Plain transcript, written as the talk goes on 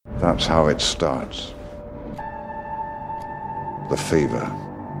That's how it starts. The fever,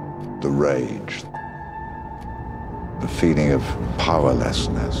 the rage, the feeling of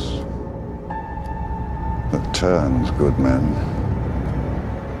powerlessness that turns good men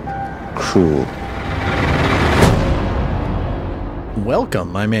cruel.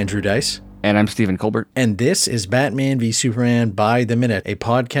 Welcome, I'm Andrew Dice. And I'm Stephen Colbert. And this is Batman v Superman by the Minute, a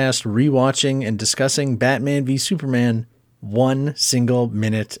podcast rewatching and discussing Batman v Superman one single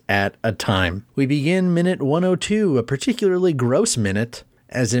minute at a time. We begin minute 102, a particularly gross minute,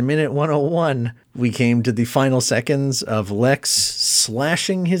 as in minute 101, we came to the final seconds of Lex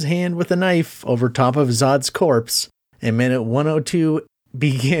slashing his hand with a knife over top of Zod's corpse. And minute 102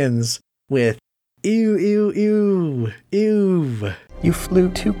 begins with, ew, ew, ew, ew. You flew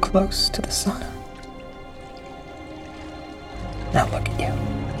too close to the sun. Now look at you.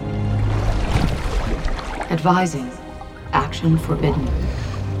 Advising. Action forbidden.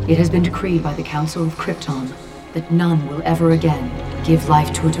 It has been decreed by the Council of Krypton that none will ever again give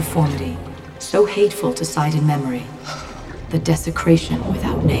life to a deformity so hateful to sight and memory. The desecration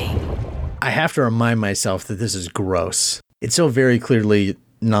without name. I have to remind myself that this is gross. It's so very clearly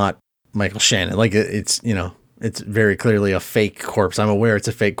not Michael Shannon. Like, it's, you know, it's very clearly a fake corpse. I'm aware it's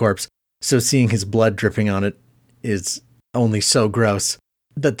a fake corpse. So seeing his blood dripping on it is only so gross.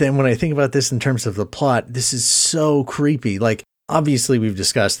 But then when I think about this in terms of the plot, this is so creepy. Like, obviously we've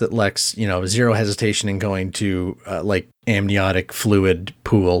discussed that Lex, you know, zero hesitation in going to like amniotic fluid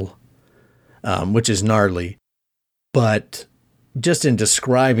pool, which is gnarly. But just in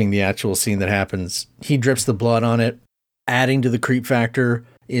describing the actual scene that happens, he drips the blood on it. Adding to the creep factor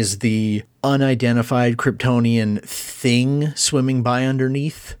is the unidentified Kryptonian thing swimming by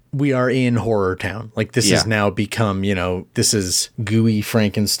underneath. We are in Horror Town. Like, this has now become, you know, this is gooey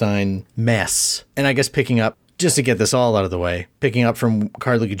Frankenstein mess. And I guess picking up, just to get this all out of the way, picking up from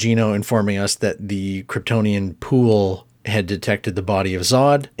Carla Gugino informing us that the Kryptonian pool had detected the body of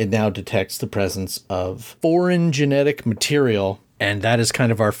Zod. It now detects the presence of foreign genetic material. And that is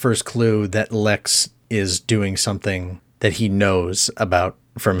kind of our first clue that Lex is doing something that he knows about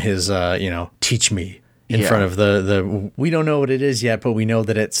from his, teach me in front of the, we don't know what it is yet, but we know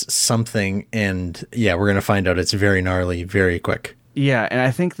that it's something. And yeah, we're going to find out it's very gnarly, very quick. Yeah, and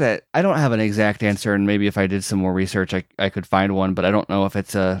I think that I don't have an exact answer, and maybe if I did some more research, I could find one, but I don't know if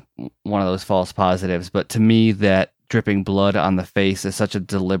it's one of those false positives. But to me, that dripping blood on the face is such a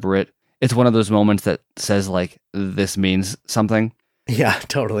deliberate, it's one of those moments that says, like, this means something. Yeah,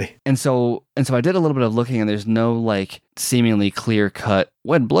 totally. And so I did a little bit of looking, and there's no, like, seemingly clear cut,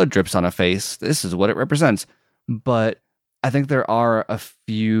 when blood drips on a face, this is what it represents. But I think there are a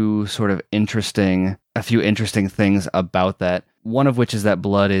few interesting things about that. One of which is that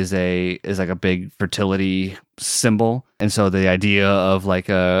blood is like a big fertility symbol. And so the idea of like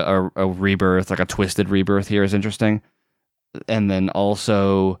a rebirth, like a twisted rebirth here is interesting. And then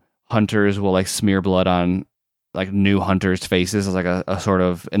also hunters will like smear blood on like new hunters' faces as like a sort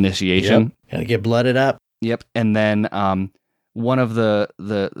of initiation. Yep. Gotta get blooded up. Yep. And then one of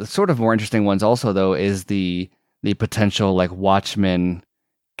the sort of more interesting ones also though is the potential like Watchmen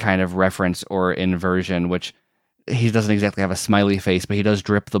kind of reference or inversion, which he doesn't exactly have a smiley face, but he does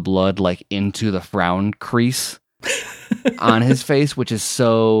drip the blood like into the frown crease on his face, which is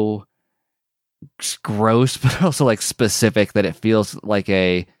so gross, but also like specific that it feels like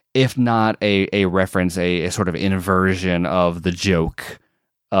if not a reference, a sort of inversion of the joke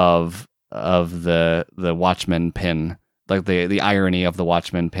of the Watchmen pin. Like the irony of the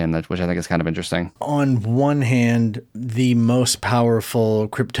Watchmen pin, which I think is kind of interesting. On one hand, the most powerful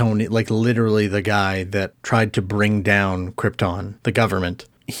Kryptonian, like literally the guy that tried to bring down Krypton, the government,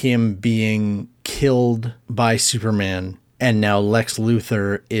 him being killed by Superman, and now Lex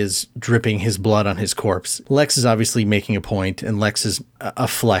Luthor is dripping his blood on his corpse. Lex is obviously making a point, and Lex is a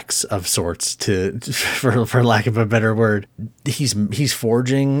flex of sorts, for lack of a better word. He's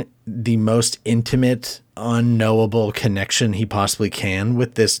forging the most intimate, unknowable connection he possibly can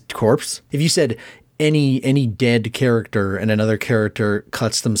with this corpse. If you said any dead character and another character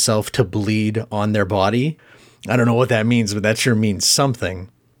cuts themselves to bleed on their body, I don't know what that means, but that sure means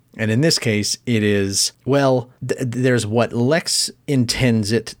something. And in this case, it is, well, there's what Lex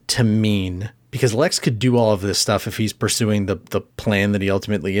intends it to mean. Because Lex could do all of this stuff if he's pursuing the plan that he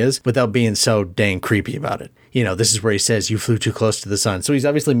ultimately is without being so dang creepy about it. You know, this is where he says, you flew too close to the sun. So he's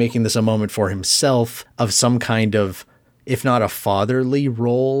obviously making this a moment for himself of some kind of, if not a fatherly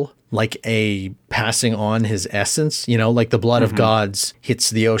role, like a passing on his essence, you know, like the blood of gods hits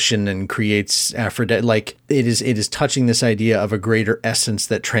the ocean and creates Aphrodite. Like it is touching this idea of a greater essence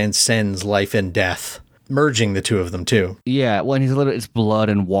that transcends life and death. merging the two of them too. Yeah, well, and it's blood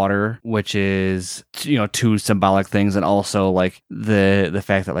and water, which is, two symbolic things, and also like the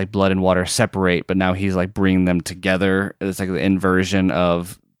fact that like blood and water separate, but now he's like bringing them together. It's like the inversion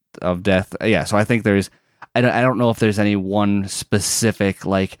of death. Yeah, so I think I don't know if there's any one specific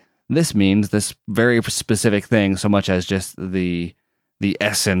like this means this very specific thing so much as just the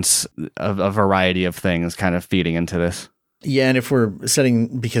essence of a variety of things kind of feeding into this. Yeah, and if we're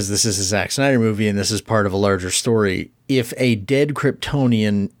setting, because this is a Zack Snyder movie and this is part of a larger story, if a dead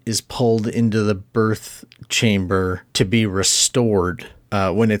Kryptonian is pulled into the birth chamber to be restored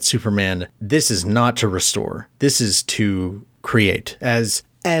when it's Superman, this is not to restore. This is to create. As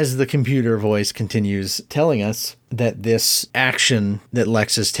the computer voice continues telling us that this action that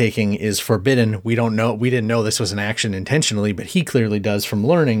Lex is taking is forbidden. We didn't know this was an action intentionally, but he clearly does from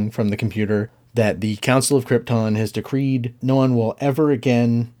learning from the computer that the Council of Krypton has decreed no one will ever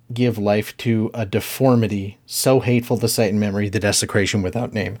again give life to a deformity so hateful to sight and memory, the desecration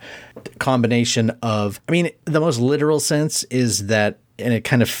without name. The combination of, the most literal sense is that, and it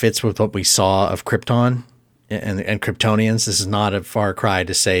kind of fits with what we saw of Krypton and Kryptonians. This is not a far cry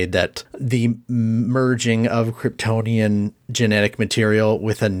to say that the merging of Kryptonian genetic material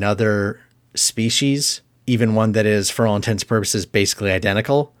with another species, even one that is, for all intents and purposes, basically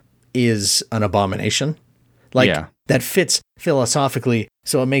identical, is an abomination. That fits philosophically.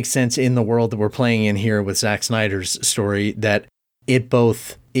 So it makes sense in the world that we're playing in here with Zack Snyder's story that it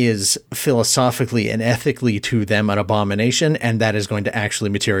both is philosophically and ethically to them an abomination, and that is going to actually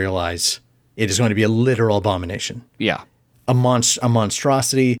materialize. It is going to be a literal abomination. Yeah. A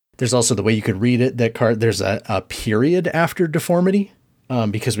monstrosity. There's also the way you could read it, there's a period after deformity,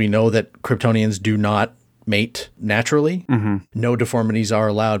 because we know that Kryptonians do not mate naturally. Mm-hmm. No deformities are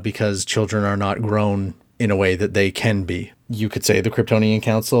allowed because children are not grown in a way that they can be. You could say the Kryptonian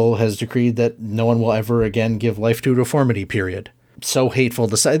Council has decreed that no one will ever again give life to a deformity, period. So hateful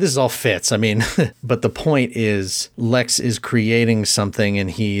to say. This all fits. But the point is Lex is creating something and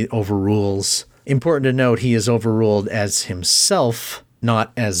he overrules. Important to note, he is overruled as himself,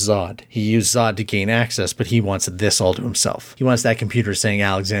 not as Zod. He used Zod to gain access, but he wants this all to himself. He wants that computer saying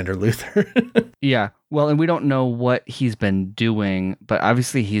Alexander Luthor. Yeah. Well, and we don't know what he's been doing, but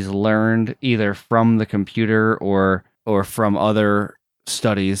obviously he's learned either from the computer or from other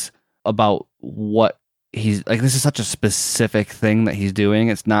studies about what he's like. This is such a specific thing that he's doing.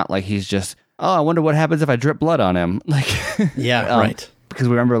 It's not like he's just, I wonder what happens if I drip blood on him. Yeah, right. Because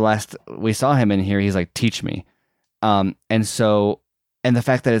we remember last we saw him in here, he's like, teach me. And the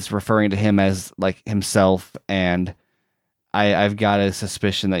fact that it's referring to him as like himself, and I've got a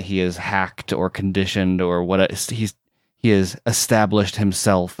suspicion that he is hacked or conditioned or he has established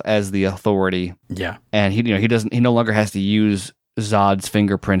himself as the authority. Yeah. And he no longer has to use Zod's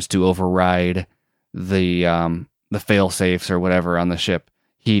fingerprints to override the fail-safes or whatever on the ship.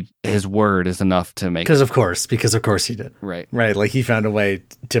 His word is enough to make because of course he did. Right. Like he found a way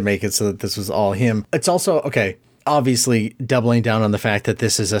to make it so that this was all him. It's also okay. Obviously doubling down on the fact that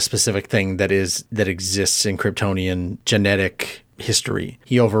this is a specific thing that exists in Kryptonian genetic history.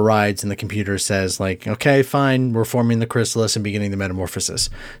 He overrides and the computer says like, okay, fine, we're forming the chrysalis and beginning the metamorphosis.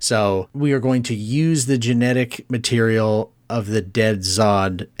 So we are going to use the genetic material of the dead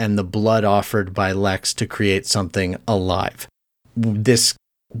Zod and the blood offered by Lex to create something alive. This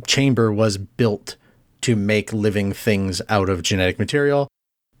chamber was built to make living things out of genetic material.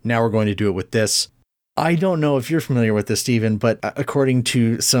 Now we're going to do it with this. I don't know if you're familiar with this, Stephen, but according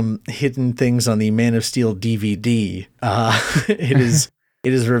to some hidden things on the Man of Steel DVD, it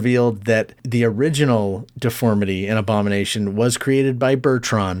is revealed that the original deformity and abomination was created by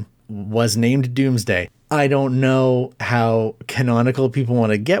Bertron, was named Doomsday. I don't know how canonical people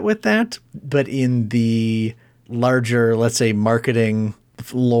want to get with that, but in the larger, let's say, marketing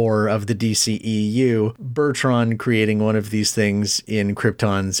lore of the DCEU, Bertron creating one of these things in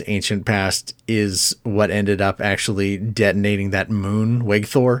Krypton's ancient past is what ended up actually detonating that moon,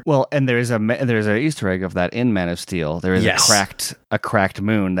 Wegthor. Well, and there's an Easter egg of that in Man of Steel. There is a cracked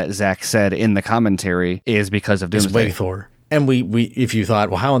moon that Zack said in the commentary is because of Doomsday. It's Wegthor. And we if you thought,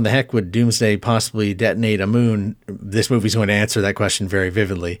 well, how in the heck would Doomsday possibly detonate a moon? This movie's going to answer that question very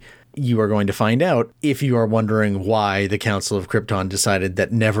vividly. You are going to find out if you are wondering why the Council of Krypton decided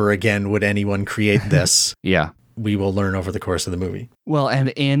that never again would anyone create this. Yeah. We will learn over the course of the movie. Well,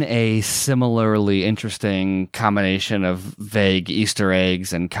 and in a similarly interesting combination of vague Easter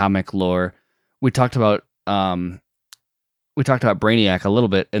eggs and comic lore, we talked about Brainiac a little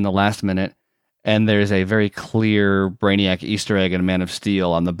bit in the last minute, And there's a very clear Brainiac Easter egg in Man of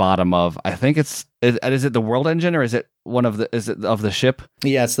Steel on the bottom of, I think is it the World Engine, or is it is it of the ship?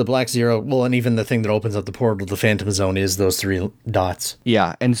 Yeah, it's the Black Zero. Well, and even the thing that opens up the portal to the Phantom Zone is those 3 dots.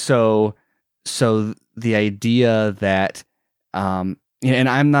 Yeah, and so the idea that, and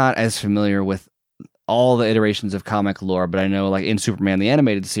I'm not as familiar with all the iterations of comic lore, but I know like in Superman the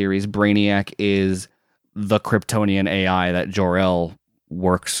animated series, Brainiac is the Kryptonian AI that Jor-El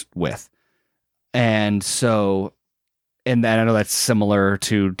works with. And so, and I know that's similar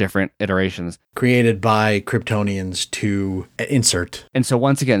to different iterations. Created by Kryptonians to insert. And so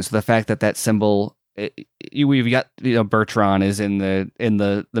once again, so the fact that that symbol, we've got, Bertrand is in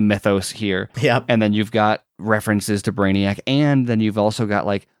the mythos here. Yep. And then you've got references to Brainiac, and then you've also got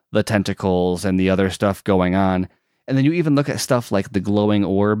like the tentacles and the other stuff going on. And then you even look at stuff like the glowing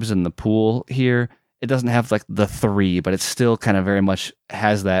orbs in the pool here. It doesn't have like the 3, but it still kind of very much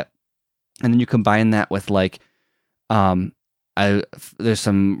has that. And then you combine that with like, there's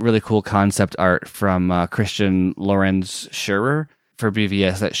some really cool concept art from Christian Lorenz Scherer for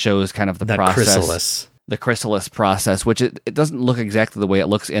BVS that shows kind of the process. The chrysalis process, which it doesn't look exactly the way it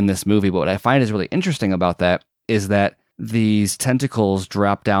looks in this movie. But what I find is really interesting about that is that these tentacles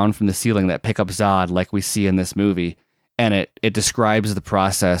drop down from the ceiling that pick up Zod like we see in this movie. And it describes the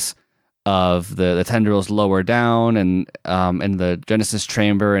process of the tendrils lower down and in the Genesis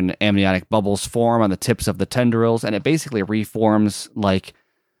chamber, and amniotic bubbles form on the tips of the tendrils, and it basically reforms like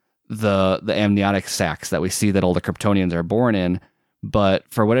the amniotic sacs that we see that all the Kryptonians are born in. But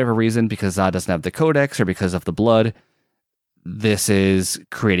for whatever reason, because Zod doesn't have the codex or because of the blood, this is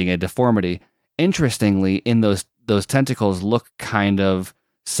creating a deformity. Interestingly, in those tentacles look kind of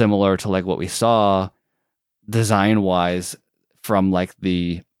similar to like what we saw design wise from like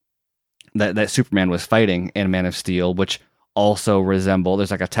that Superman was fighting in Man of Steel, which also resemble,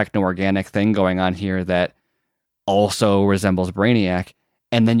 there's like a techno-organic thing going on here that also resembles Brainiac.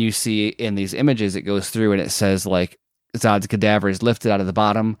 And then you see in these images, it goes through and it says like Zod's cadaver is lifted out of the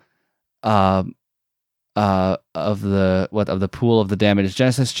bottom of the pool of the damaged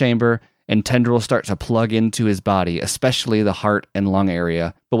Genesis chamber, and tendrils start to plug into his body, especially the heart and lung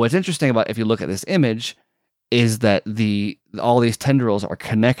area. But what's interesting about, if you look at this image, is that all these tendrils are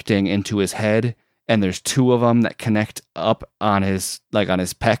connecting into his head, and there's 2 of them that connect up on his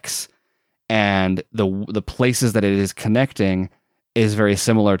pecs, and the places that it is connecting is very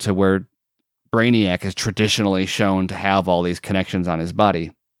similar to where Brainiac is traditionally shown to have all these connections on his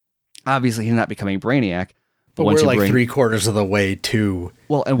body. Obviously, he's not becoming Brainiac, but we're like 3/4 of the way to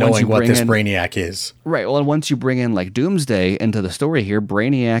knowing what this Brainiac is. Right. Well, and once you bring in like Doomsday into the story here,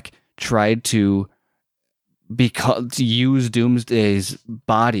 Brainiac tried to use Doomsday's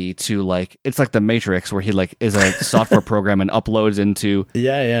body to like, it's like the Matrix where he like is a software program and uploads into.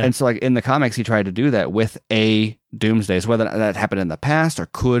 Yeah. And so like in the comics, he tried to do that with a Doomsday. So whether that happened in the past or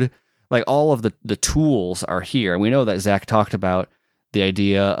could, like all of the tools are here. And we know that Zach talked about the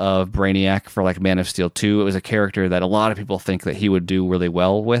idea of Brainiac for like Man of Steel 2. It was a character that a lot of people think that he would do really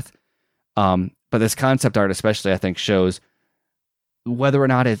well with. But this concept art especially, I think, shows whether or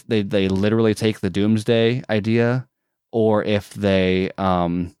not they literally take the Doomsday idea, or if they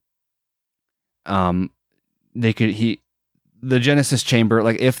the Genesis chamber,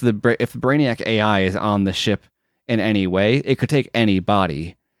 like if the Brainiac AI is on the ship in any way, it could take any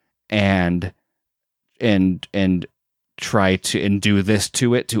body and try to do this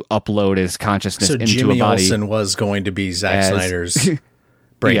to it to upload his consciousness into Jimmy a body. Olsen was going to be Zack Snyder's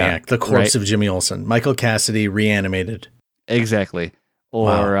Brainiac, Yeah, the corpse right. of Jimmy Olsen. Michael Cassidy reanimated. Exactly.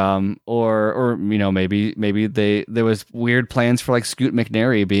 Or or maybe there was weird plans for like Scoot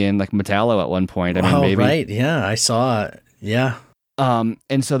McNairy being like Metallo at one point. I mean, maybe. Right. Yeah, I saw it. Yeah. And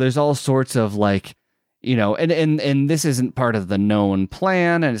so there's all sorts of like, and this isn't part of the known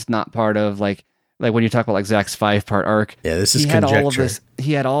plan, and it's not part of like when you talk about like Zach's 5-part arc. Yeah, this is conjecture.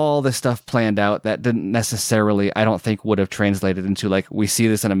 He had all this stuff planned out that didn't necessarily, I don't think, would have translated into like we see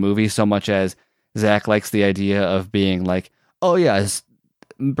this in a movie so much as Zach likes the idea of being like, oh yeah,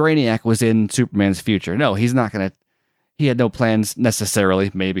 Brainiac was in Superman's future. No, he's not gonna. He had no plans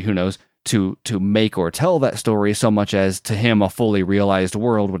necessarily. Maybe, who knows, to make or tell that story so much as to him a fully realized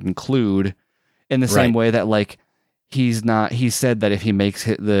world would include. In the same way that like he said that if he makes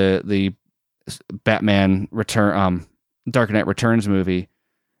the Batman Dark Knight Returns movie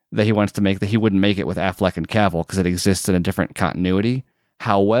that he wants to make, that he wouldn't make it with Affleck and Cavill because it exists in a different continuity.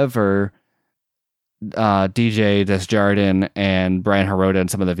 However, DJ Desjardins and Brian Hirota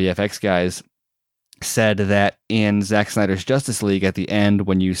and some of the VFX guys said that in Zack Snyder's Justice League at the end,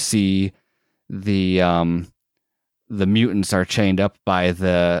 when you see the the mutants are chained up by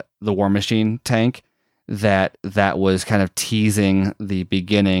the War Machine tank, that was kind of teasing the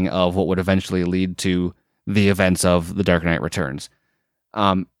beginning of what would eventually lead to the events of The Dark Knight Returns.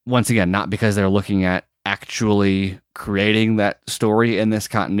 Once again, not because they're looking at actually creating that story in this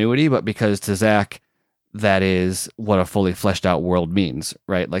continuity, but because to Zach, that is what a fully fleshed out world means,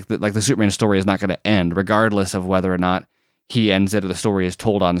 right? Like the Superman story is not going to end, regardless of whether or not he ends it or the story is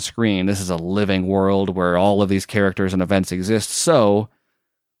told on screen. This is a living world where all of these characters and events exist. So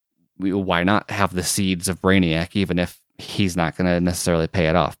why not have the seeds of Brainiac, even if he's not going to necessarily pay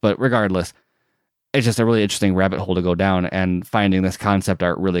it off? But regardless, it's just a really interesting rabbit hole to go down, and finding this concept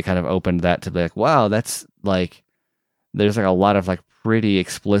art really kind of opened that to be like, wow, that's like, there's like a lot of like pretty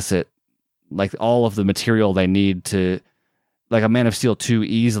explicit, like all of the material they need to, like a Man of Steel 2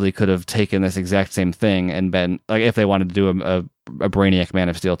 easily could have taken this exact same thing and been like, if they wanted to do a Brainiac Man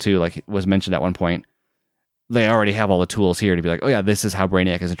of Steel 2, like was mentioned at one point, they already have all the tools here to be like, oh yeah, this is how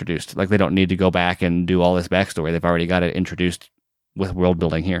Brainiac is introduced. Like they don't need to go back and do all this backstory. They've already got it introduced with world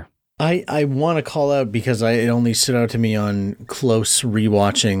building here. I want to call out, because it only stood out to me on close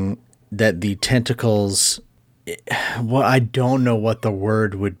rewatching, that the tentacles, well, I don't know what the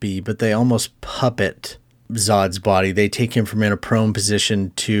word would be, but they almost puppet Zod's body. They take him from in a prone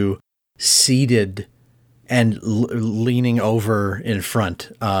position to seated and leaning over in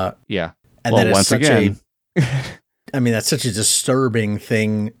front. Yeah. And well, that is once such again, I mean, that's such a disturbing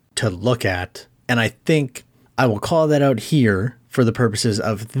thing to look at. And I think I will call that out here for the purposes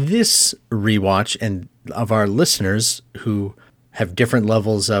of this rewatch and of our listeners who have different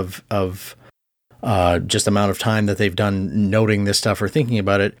levels of just amount of time that they've done noting this stuff or thinking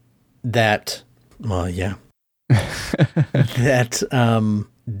about it, that, well, yeah, that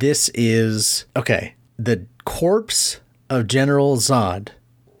this is, okay, the corpse of General Zod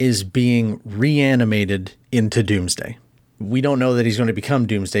is being reanimated into Doomsday. We don't know that he's going to become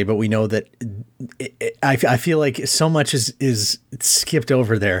Doomsday, but we know that I feel like so much is skipped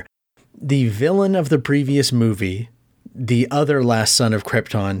over there. The villain of the previous movie, the other last son of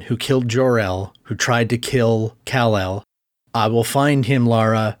Krypton who killed Jor-El, who tried to kill Kal-El, I will find him,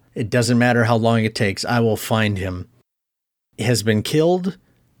 Lara. It doesn't matter how long it takes. I will find him. He has been killed,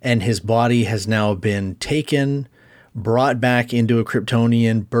 and his body has now been taken, brought back into a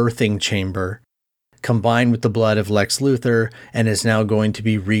Kryptonian birthing chamber, combined with the blood of Lex Luthor, and is now going to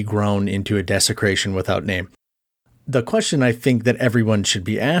be regrown into a desecration without name. The question I think that everyone should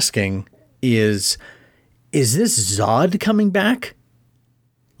be asking is this Zod coming back?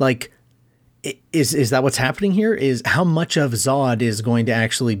 Like, is that what's happening here? Is how much of Zod is going to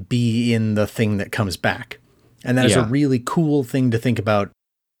actually be in the thing that comes back? And that is a really cool thing to think about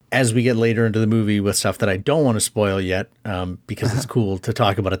as we get later into the movie with stuff that I don't want to spoil yet, because it's cool to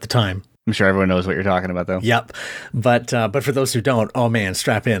talk about at the time. I'm sure everyone knows what you're talking about, though. Yep. But for those who don't, oh man,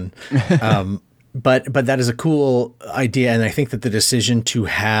 strap in. But that is a cool idea. And I think that the decision to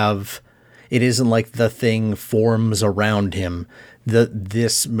have, it isn't like the thing forms around him.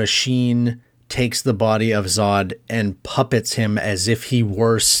 This machine takes the body of Zod and puppets him as if he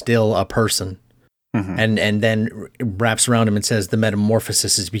were still a person. Mm-hmm. And then wraps around him and says the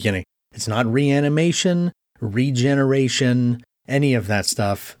metamorphosis is beginning. It's not reanimation, regeneration, any of that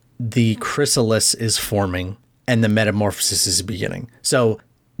stuff. The chrysalis is forming and the metamorphosis is beginning. So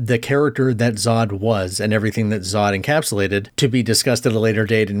the character that Zod was and everything that Zod encapsulated, to be discussed at a later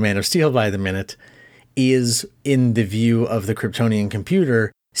date in Man of Steel by the minute, is, in the view of the Kryptonian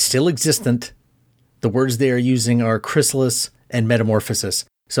computer, still existent. The words they are using are chrysalis and metamorphosis.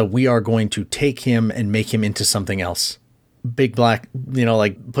 So we are going to take him and make him into something else. Big black,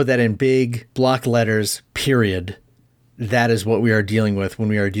 like put that in big block letters, period. That is what we are dealing with when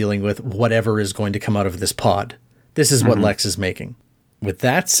we are dealing with whatever is going to come out of this pod. This is what Lex is making. With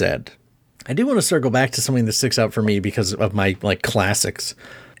that said, I do want to circle back to something that sticks out for me because of my classics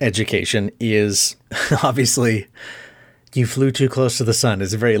education is obviously you flew too close to the sun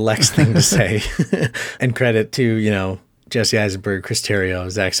is a very Lex thing to say. And credit to, Jesse Eisenberg, Chris Terrio,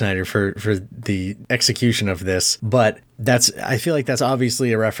 Zack Snyder for the execution of this. But I feel like that's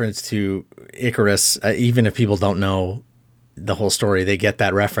obviously a reference to Icarus. Even if people don't know the whole story, they get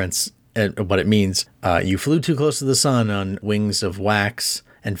that reference and what it means. You flew too close to the sun on wings of wax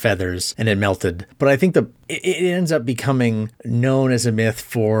and feathers, and it melted. But I think it ends up becoming known as a myth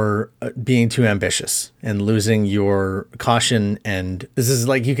for being too ambitious and losing your caution. And this is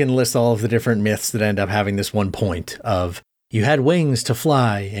like, you can list all of the different myths that end up having this one point of you had wings to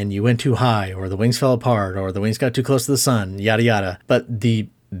fly and you went too high, or the wings fell apart, or the wings got too close to the sun, yada, yada. But the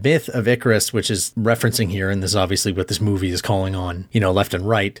myth of Icarus, which is referencing here, and this is obviously what this movie is calling on, left and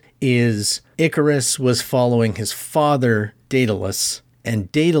right, is Icarus was following his father, Daedalus,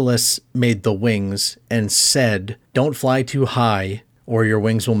 and Daedalus made the wings and said, don't fly too high or your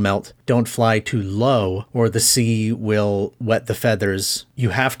wings will melt. Don't fly too low or the sea will wet the feathers.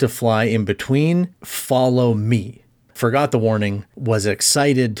 You have to fly in between. Follow me. Forgot the warning, was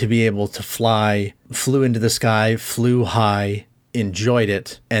excited to be able to fly, flew into the sky, flew high, enjoyed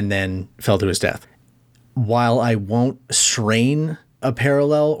it, and then fell to his death. While I won't strain a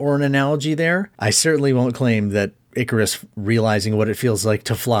parallel or an analogy there, I certainly won't claim that Icarus realizing what it feels like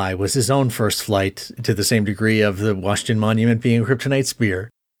to fly was his own first flight to the same degree of the Washington Monument being a kryptonite spear.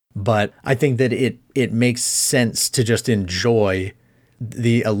 But I think that it makes sense to just enjoy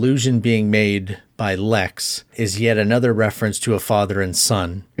the allusion being made by Lex is yet another reference to a father and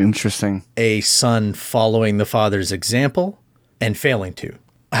son. Interesting. A son following the father's example and failing to.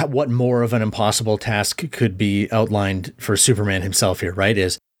 What more of an impossible task could be outlined for Superman himself here, right?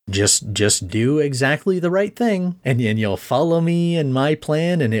 Is just do exactly the right thing and you'll follow me and my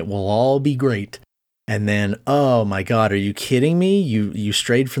plan and it will all be great. And then, oh my God, are you kidding me? You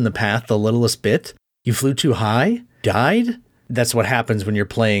strayed from the path the littlest bit? You flew too high? Died? That's what happens when you're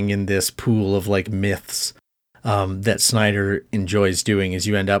playing in this pool of like myths that Snyder enjoys doing, is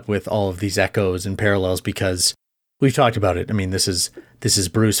you end up with all of these echoes and parallels because we've talked about it. I mean, this is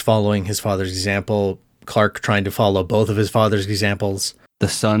Bruce following his father's example, Clark trying to follow both of his father's examples. The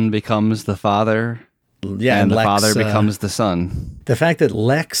son becomes the father. Yeah, and the Lex, father becomes the son. The fact that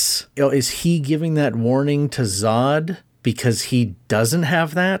Lex, is he giving that warning to Zod because he doesn't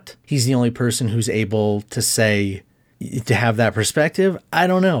have that? He's the only person who's able to say, to have that perspective? I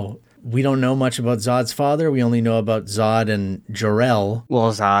don't know. We don't know much about Zod's father. We only know about Zod and Jor-El.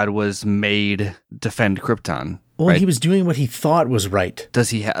 Well, Zod was made defend Krypton. Well, right? He was doing what he thought was right. Does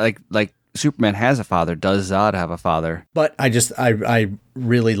he like Superman has a father? Does Zod have a father? But I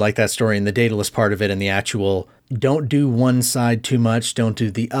really like that story and the Daedalus part of it and the actual don't do one side too much, don't do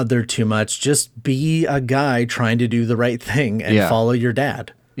the other too much. Just be a guy trying to do the right thing and follow your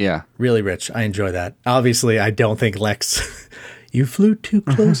dad. Yeah. Really rich. I enjoy that. Obviously, I don't think Lex, you flew too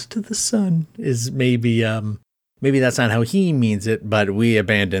close to the sun is maybe that's not how he means it, but we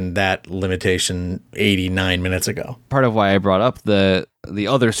abandoned that limitation 89 minutes ago. Part of why I brought up the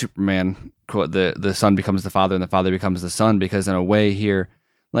other Superman quote, the son becomes the father and the father becomes the son, because in a way here,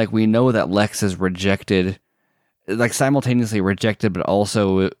 like we know that Lex is rejected, like simultaneously rejected, but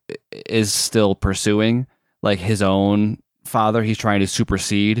also is still pursuing like his own father. He's trying to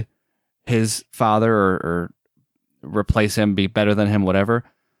supersede his father or replace him, be better than him, whatever.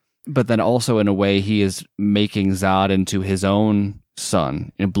 But then also in a way he is making Zod into his own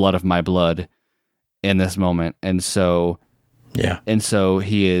son, in blood of my blood in this moment. And so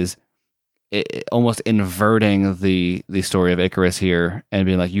he is almost inverting the story of Icarus here and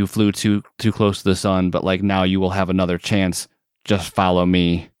being like, you flew too close to the sun, but like now you will have another chance. Just follow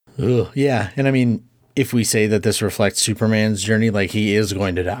me. Ugh, yeah. And I mean, if we say that this reflects Superman's journey, like he is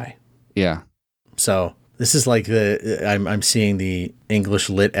going to die. Yeah. So this is like I'm seeing the English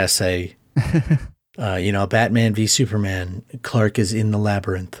lit essay, Batman v Superman, Clark is in the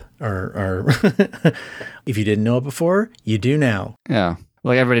labyrinth, or if you didn't know it before, you do now. Yeah.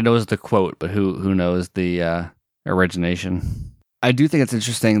 Like everybody knows the quote, but who knows the origination? I do think it's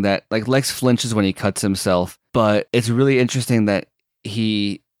interesting that like Lex flinches when he cuts himself, but it's really interesting that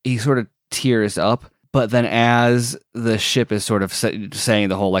he sort of tears up, but then as the ship is sort of saying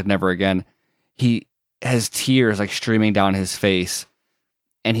the whole like never again, he has tears like streaming down his face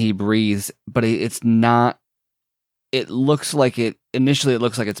and he breathes, but initially it looks like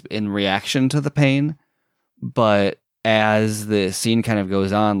it's in reaction to the pain, but as the scene kind of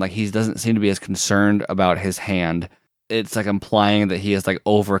goes on, like he doesn't seem to be as concerned about his hand. It's like implying that he is like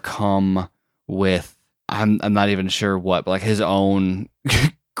overcome with, I'm not even sure what, but like his own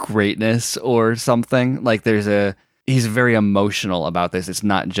greatness or something. Like he's very emotional about this. It's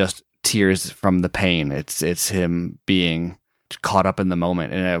not just tears from the pain. It's him being caught up in the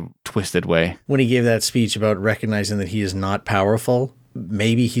moment in a twisted way. When he gave that speech about recognizing that he is not powerful,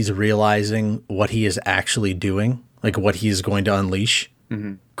 maybe he's realizing what he is actually doing, like what he is going to unleash,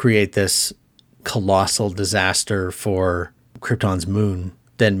 create this colossal disaster for Krypton's moon.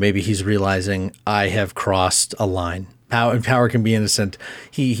 Then maybe he's realizing I have crossed a line. Power can be innocent.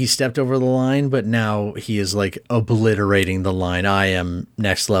 He stepped over the line, but now he is like obliterating the line. I am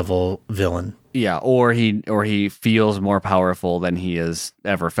next level villain. Yeah, or he feels more powerful than he has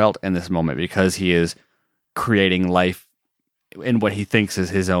ever felt in this moment because he is creating life in what he thinks is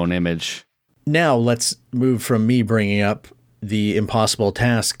his own image. Now let's move from me bringing up the impossible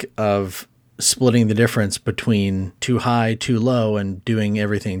task of splitting the difference between too high, too low, and doing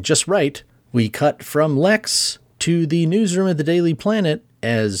everything just right, we cut from Lex to the newsroom at the Daily Planet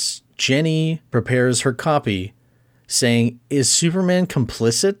as Jenny prepares her copy saying, is Superman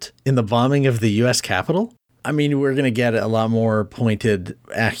complicit in the bombing of the U.S. Capitol? I mean, we're going to get a lot more pointed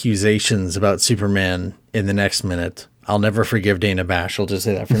accusations about Superman in the next minute. I'll never forgive Dana Bash. I'll just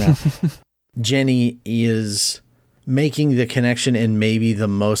say that for now. Jenny is making the connection in maybe the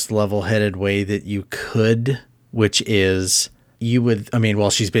most level-headed way that you could, which is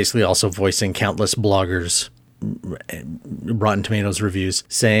she's basically also voicing countless bloggers, Rotten Tomatoes reviews,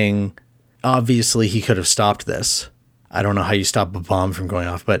 saying, obviously he could have stopped this. I don't know how you stop a bomb from going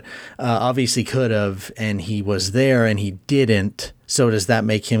off, but obviously could have, and he was there and he didn't. So does that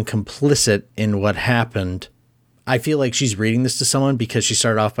make him complicit in what happened? I feel like she's reading this to someone because she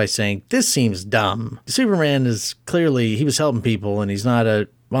started off by saying, this seems dumb. Superman is clearly, he was helping people and he's not a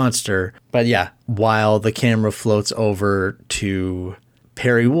monster. But yeah, while the camera floats over to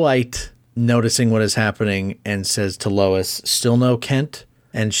Perry White, noticing what is happening and says to Lois, still no Kent?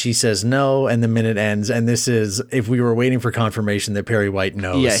 And she says no, and the minute ends. And this is, if we were waiting for confirmation that Perry White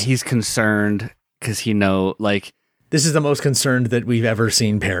knows. Yeah, he's concerned because this is the most concerned that we've ever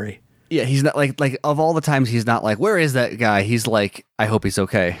seen Perry. Yeah, he's not like of all the times he's not like, where is that guy? He's like, I hope he's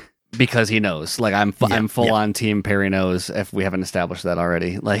okay, because he knows. Like I'm full on team Perry knows, if we haven't established that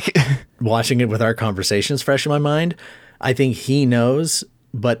already. Like watching it with our conversations fresh in my mind, I think he knows,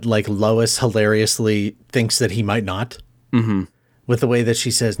 but like Lois hilariously thinks that he might not. Mm-hmm. With the way that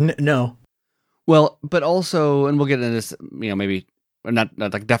she says no. Well, but also, and we'll get into this, maybe not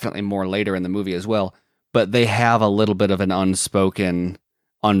like definitely more later in the movie as well, but they have a little bit of an unspoken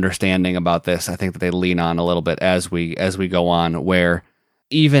understanding about this. I think that they lean on a little bit as we go on, where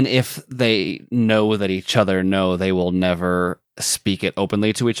even if they know that each other know, they will never speak it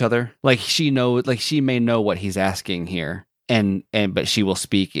openly to each other. Like she may know what he's asking here, but she will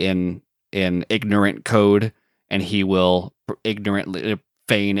speak in ignorant code, and he will ignorantly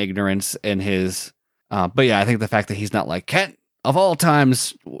feign ignorance in his. But yeah, I think the fact that he's not like, Kent, of all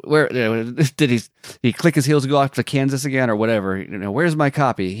times, where did he click his heels and go off to Kansas again or whatever? Where's my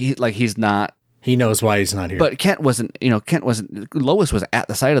copy? He's not. He knows why he's not here. But Kent wasn't. Lois was at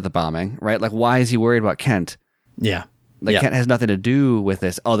the site of the bombing, right? Like, why is he worried about Kent? Yeah, Kent has nothing to do with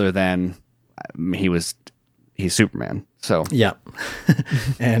this other than he's Superman. So yeah,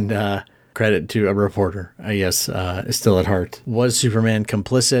 and. Credit to a reporter, I guess, is still at heart. Was Superman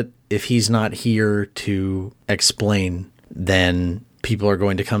complicit? If he's not here to explain, then people are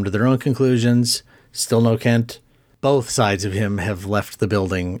going to come to their own conclusions. Still no Kent. Both sides of him have left the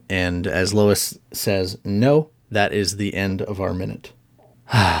building, and as Lois says, no, that is the end of our minute.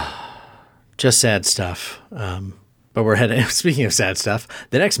 Just sad stuff. But we're heading, speaking of sad stuff,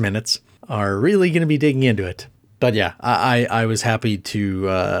 the next minutes are really going to be digging into it. But yeah, I was happy to,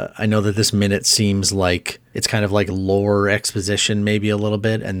 I know that this minute seems like it's kind of like lore exposition maybe a little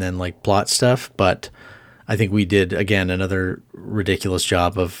bit and then like plot stuff, but I think we did, again, another ridiculous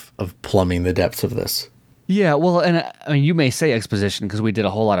job of plumbing the depths of this. Yeah, well, and I mean, you may say exposition because we did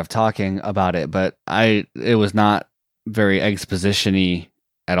a whole lot of talking about it, but it was not very exposition-y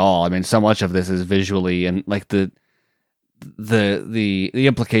at all. I mean, so much of this is visually and like the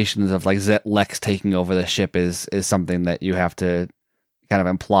implications of like Lex taking over the ship is something that you have to kind of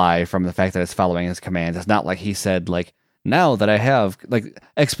imply from the fact that it's following his commands. It's not like he said, like, now that I have, like,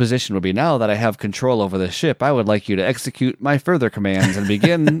 exposition would be, now that I have control over the ship, I would like you to execute my further commands and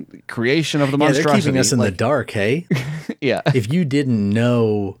begin creation of the monstrosity. They're keeping us in the dark, hey? Yeah. If you didn't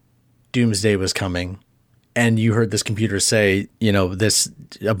know Doomsday was coming and you heard this computer say, this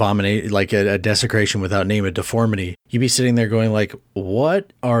abomination, like a desecration without name, a deformity, you'd be sitting there going like,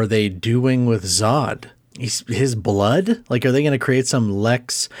 what are they doing with Zod? His blood? Like, are they going to create some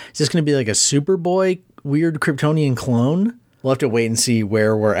Lex? Is this going to be like a Superboy weird Kryptonian clone? We'll have to wait and see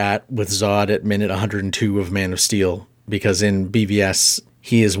where we're at with Zod at minute 102 of Man of Steel, because in BVS,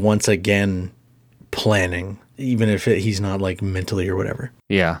 he is once again planning, even if he's not like mentally or whatever.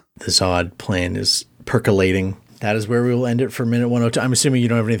 Yeah. The Zod plan is percolating. That is where we will end it for minute 102. I'm assuming you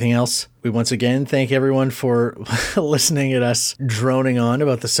don't have anything else. We once again thank everyone for listening at us droning on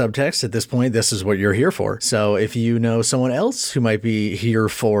about the subtext. At this point, this is what you're here for. So if you know someone else who might be here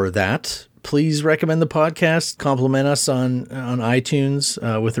for that, please recommend the podcast, compliment us on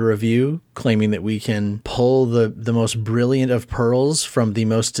iTunes with a review, claiming that we can pull the most brilliant of pearls from the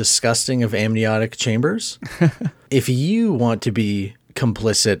most disgusting of amniotic chambers. If you want to be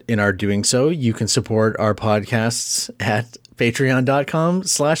complicit in our doing so, you can support our podcasts at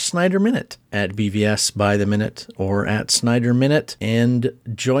patreon.com/Snyder Minute, at BVS by the minute, or at Snyder Minute, and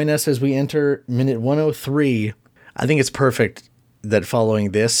join us as we enter minute 103. I think it's perfect that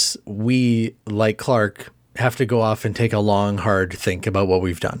following this, we, like Clark, have to go off and take a long, hard think about what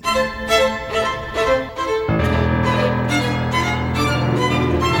we've done.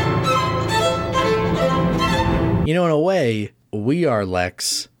 You know, in a way, we are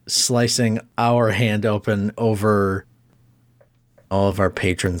Lex slicing our hand open over all of our patrons.